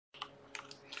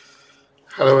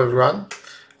Hello everyone.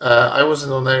 I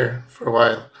wasn't on air for a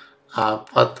while,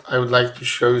 but I would like to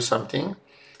show you something.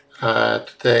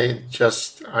 Today,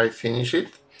 just I finished it.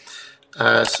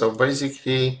 So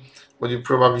basically, what you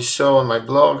probably saw on my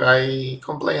blog, I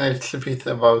complain a little bit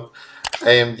about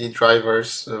AMD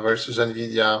drivers versus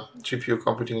NVIDIA GPU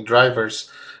computing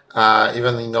drivers,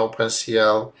 even in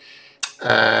OpenCL.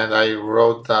 And I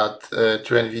wrote that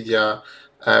to NVIDIA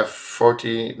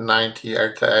 4090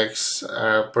 RTX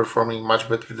performing much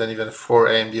better than even 4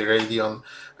 AMD Radeon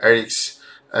RX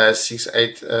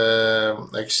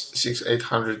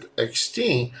 6800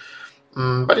 XT.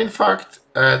 But in fact,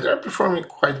 they're performing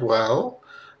quite well,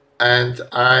 and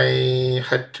I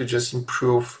had to just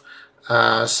improve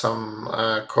some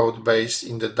code base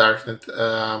in the Darknet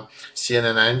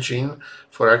CNN engine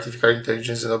for artificial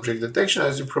intelligence and object detection,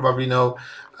 as you probably know,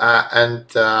 and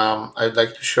I'd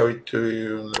like to show it to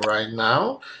you right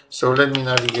now. So let me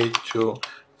navigate to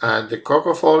the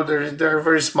Coco folder. There are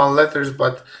very small letters,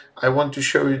 but I want to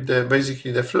show you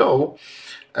basically the flow.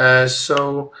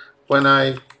 So when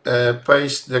I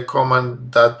paste the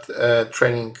command that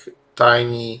training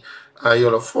tiny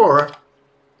YOLO 4,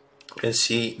 you can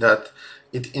see that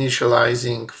it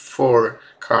initializing 4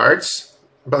 cards.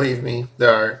 Believe me, they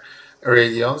are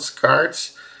Radeon's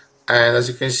cards, and as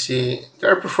you can see,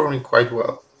 they're performing quite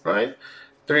well, right?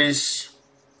 There is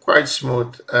quite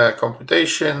smooth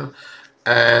computation,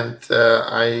 and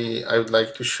I would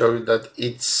like to show you that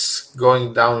it's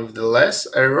going down with less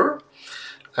error.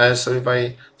 So if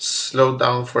I slow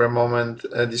down for a moment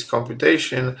this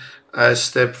computation,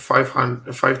 step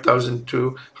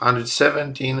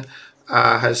 5217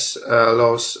 has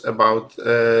lost about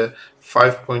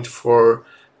 5.4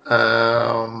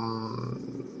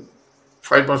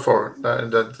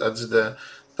 5.4.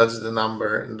 That's the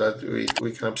number that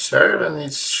we can observe, and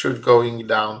it should going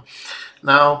down.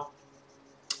 Now,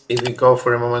 if we go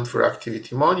for a moment for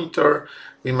activity monitor,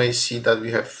 we may see that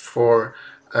we have 4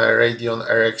 Radeon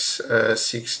RX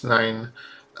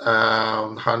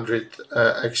 6900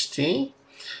 XT,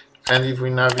 and if we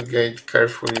navigate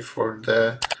carefully for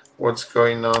what's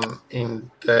going on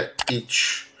in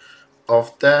each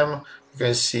of them, you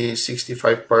can see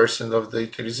 65% of the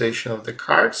utilization of the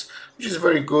cards, which is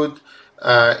very good.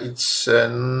 It's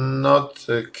not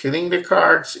killing the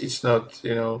cards. It's not,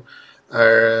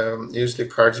 use the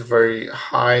cards very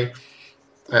high,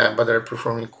 but they're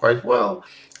performing quite well,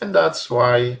 and that's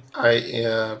why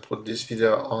I put this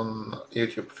video on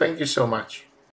YouTube. Thank you so much.